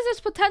back. At least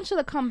there's potential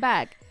to come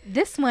back.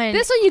 This one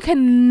You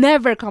can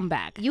never come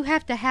back. you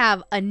have to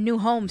have a new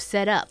home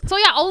set up. So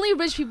yeah, only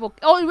rich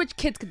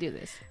kids could do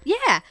this.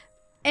 Yeah.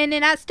 And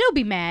then I'd still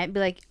be mad. Be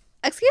like,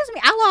 excuse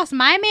me, I lost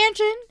my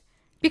mansion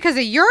because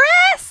of your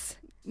ass?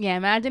 Yeah,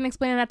 imagine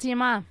explaining that to your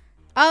mom.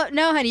 Oh,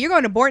 no, honey, you're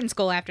going to boarding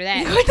school after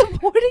that. Going to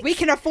boarding We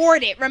can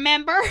afford it,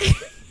 remember?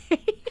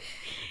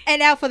 And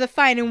now for the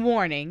final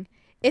warning.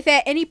 If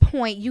at any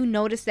point you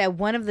notice that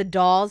one of the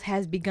dolls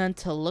has begun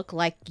to look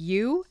like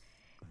you,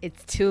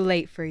 it's too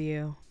late for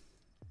you.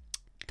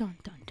 Dun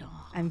dun dun.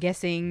 I'm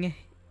guessing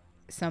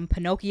some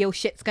Pinocchio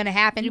shit's gonna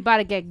happen. You about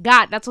to get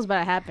got. That's what's about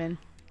to happen.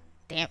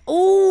 Damn.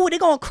 Ooh, they're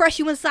gonna crush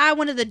you inside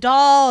one of the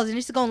dolls and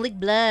it's gonna leak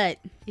blood.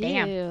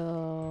 Damn.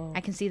 Ew. I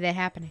can see that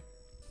happening.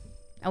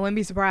 I wouldn't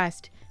be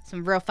surprised.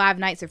 Some real Five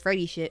Nights at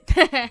Freddy shit.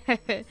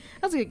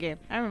 That's a good game.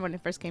 I remember when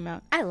it first came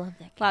out. I love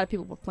that. A lot of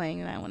people were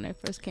playing that when it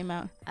first came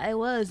out. I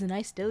was, and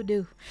I still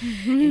do.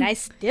 And I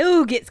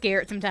still get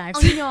scared sometimes.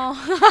 Oh no.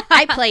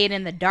 I play it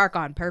in the dark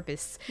on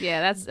purpose.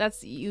 Yeah,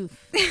 that's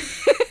youth.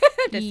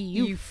 That's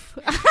youth.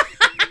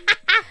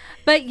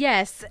 But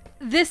yes,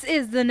 this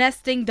is the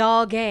nesting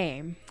doll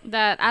game.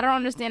 That I don't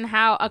understand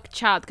how a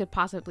child could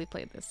possibly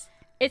play this.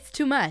 It's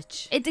too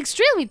much. It's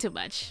extremely too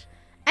much.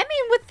 I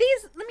mean, with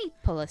these, let me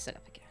pull this up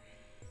again.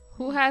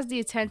 Who has the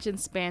attention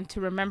span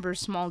to remember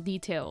small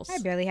details? I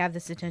barely have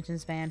this attention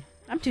span.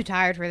 I'm too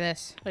tired for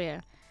this. Oh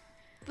yeah.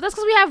 But that's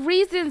because we have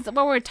reasons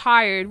why we're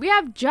tired. We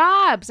have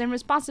jobs and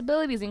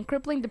responsibilities and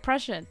crippling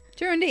depression.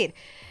 True indeed.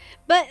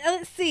 But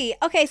let's see.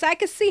 Okay, so I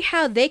could see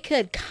how they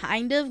could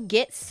kind of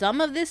get some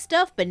of this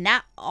stuff, but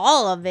not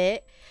all of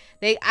it.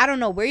 I don't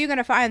know where you're going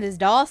to find this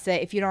doll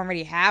set if you don't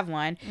already have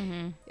one.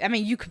 Mm-hmm. I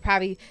mean, you're going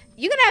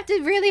to have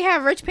to really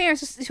have rich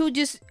parents who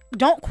just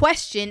don't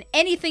question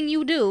anything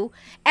you do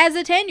as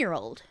a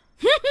 10-year-old.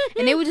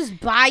 And they would just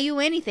buy you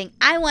anything.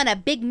 I want a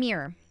big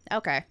mirror.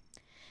 Okay.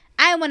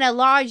 I want a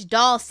large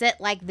doll set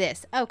like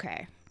this.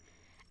 Okay.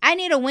 I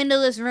need a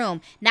windowless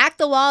room. Knock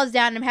the walls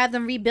down and have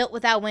them rebuilt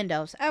without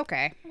windows.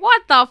 Okay.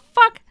 What the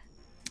fuck?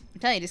 I'm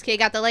telling you, this kid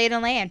got the lay of the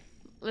land.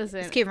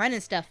 Listen. This kid running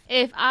stuff.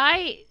 If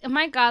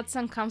my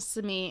godson comes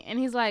to me and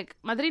he's like,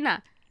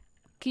 Madrina,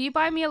 can you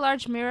buy me a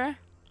large mirror?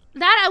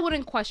 That I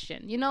wouldn't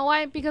question. You know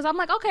why? Because I'm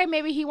like, okay,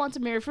 maybe he wants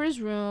a mirror for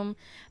his room.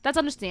 That's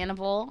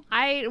understandable.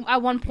 I,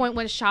 at one point,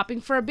 went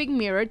shopping for a big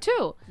mirror,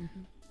 too.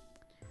 Mm-hmm.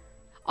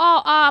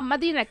 oh,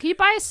 Medina, can you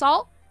buy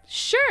salt?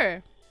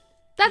 Sure.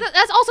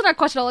 That's also not a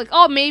question. Like,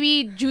 oh,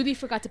 maybe Judy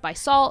forgot to buy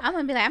salt. I'm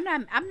gonna be like,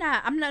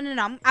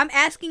 I'm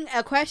asking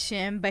a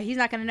question, but he's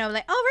not gonna know.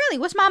 Like, oh, really?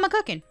 What's Mama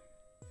cooking?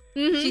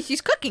 Mhm.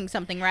 She's cooking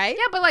something, right?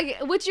 Yeah, but like,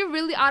 would you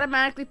really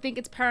automatically think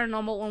it's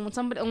paranormal when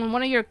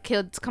one of your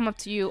kids come up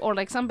to you, or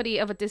like somebody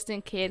of a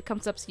distant kid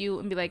comes up to you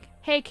and be like,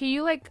 "Hey, can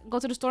you like go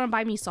to the store and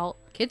buy me salt?"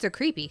 Kids are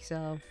creepy,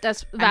 so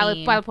That's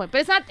valid point.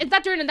 But it's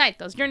not during the night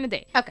though. It's during the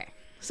day. okay.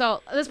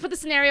 So let's put the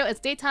scenario.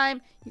 It's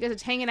daytime. You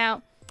guys are hanging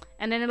out,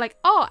 and then they're like,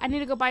 "Oh, I need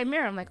to go buy a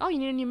mirror." I'm like, "Oh, you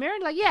need a new mirror?"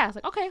 They're like, "Yeah." I was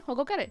like, "Okay, we'll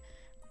go get it."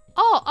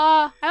 "Oh,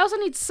 I also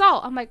need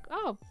salt." I'm like,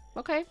 "Oh,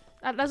 okay."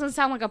 That doesn't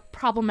sound like a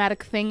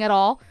problematic thing at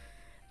all.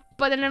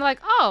 But then they're like,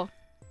 "Oh,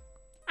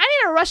 I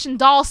need a Russian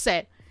doll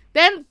set."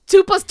 Then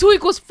 2 + 2 =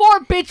 4,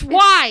 bitch.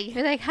 Why?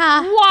 You're like,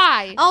 huh?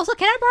 Why? Also,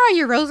 can I borrow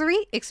your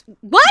rosary?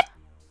 What?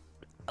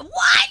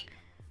 What?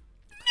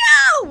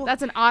 No!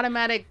 That's an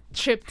automatic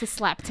trip to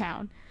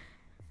Slaptown.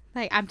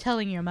 Like, I'm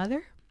telling your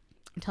mother.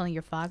 I'm telling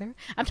your father.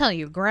 I'm telling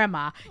your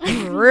grandma.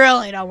 You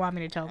really don't want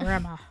me to tell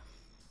grandma.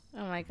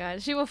 Oh my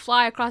god. She will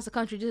fly across the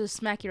country just to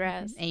smack your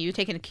ass. And you're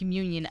taking a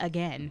communion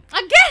again.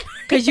 Again!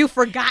 Because you've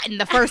forgotten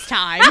the first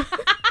time.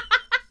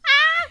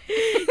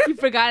 You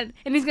forgot.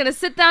 And he's going to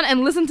sit down and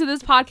listen to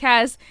this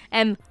podcast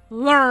and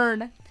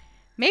learn.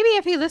 Maybe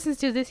if he listens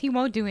to this, he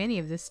won't do any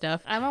of this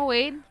stuff. I'm going to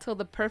wait till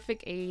the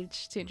perfect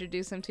age to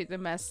introduce him to the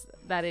mess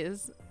that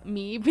is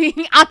me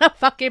being on a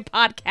fucking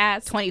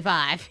podcast.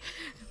 25.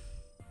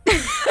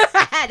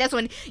 That's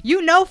when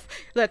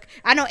look,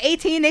 I know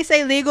 18 they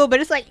say legal, but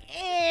it's like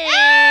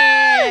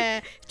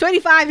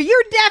 25,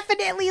 you're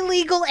definitely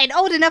legal and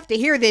old enough to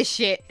hear this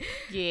shit.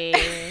 Yeah.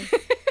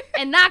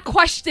 And not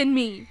question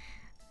me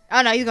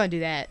Oh no, he's gonna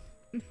do that.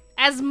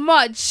 as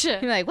much. You're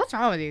like, what's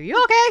wrong with you?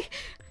 You okay?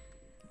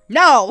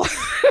 No.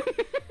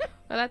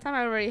 By that time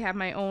I already have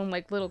my own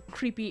like little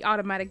creepy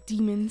automatic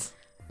demons.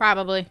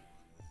 Probably.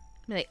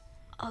 Be like,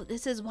 oh,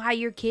 this is why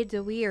your kids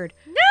are weird.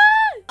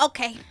 No!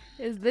 Okay.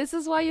 This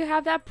is why you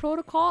have that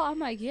protocol? I'm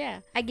like, yeah.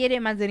 I get it,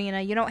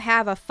 Mazarina. You don't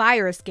have a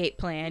fire escape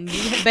plan,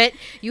 but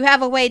you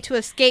have a way to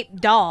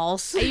escape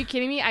dolls. Are you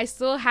kidding me? I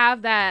still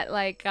have that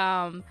like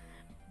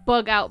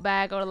bug out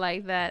bag, or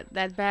like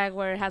that bag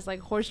where it has like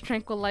horse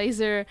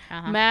tranquilizer,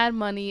 mad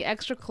money,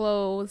 extra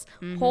clothes,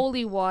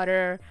 holy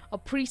water, a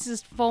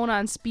priest's phone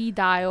on speed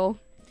dial.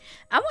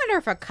 I wonder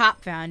if a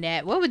cop found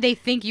that. What would they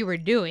think you were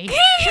doing?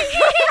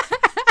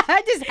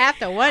 I just have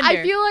to wonder.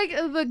 I feel like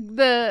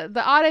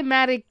the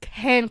automatic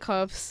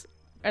handcuffs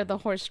are the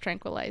horse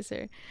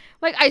tranquilizer.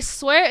 Like, I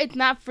swear it's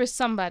not for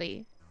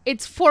somebody.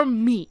 It's for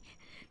me.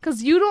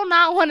 Because you do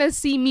not want to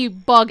see me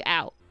bug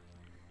out.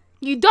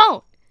 You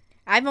don't.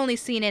 I've only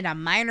seen it a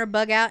minor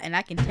bug out, and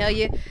I can tell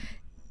you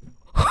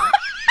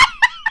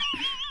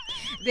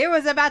there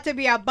was about to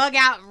be a bug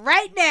out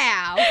right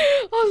now.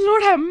 Oh,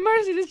 Lord have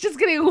mercy. It's just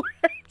getting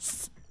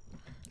worse.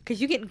 Because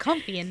you're getting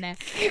comfy in there.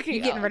 You're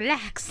getting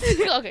relaxed.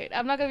 Okay,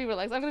 I'm not going to be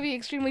relaxed. I'm going to be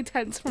extremely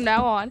tense from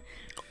now on.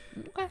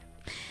 Okay.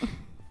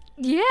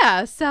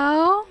 Yeah,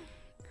 so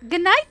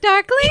good night,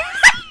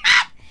 Darklings.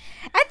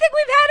 I think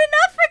we've had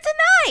enough for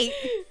tonight.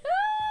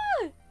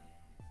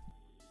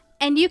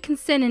 And you can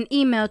send an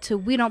email to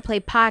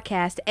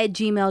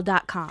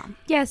wedon'tplaypodcast@gmail.com.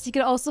 Yes, you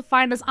can also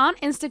find us on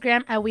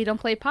Instagram at We Don't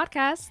Play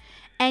Podcast.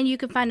 And you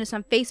can find us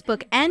on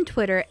Facebook and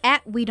Twitter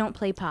at We Don't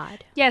Play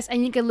Pod. Yes,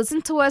 and you can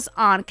listen to us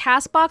on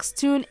CastBox,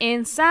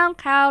 TuneIn,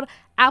 SoundCloud,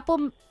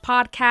 Apple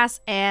Podcasts,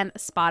 and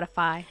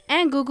Spotify.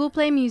 And Google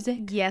Play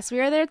Music. Yes, we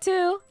are there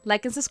too.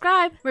 Like and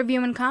subscribe.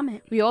 Review and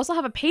comment. We also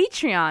have a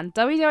Patreon,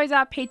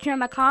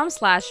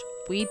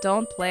 www.patreon.com/We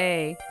Don't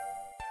Play.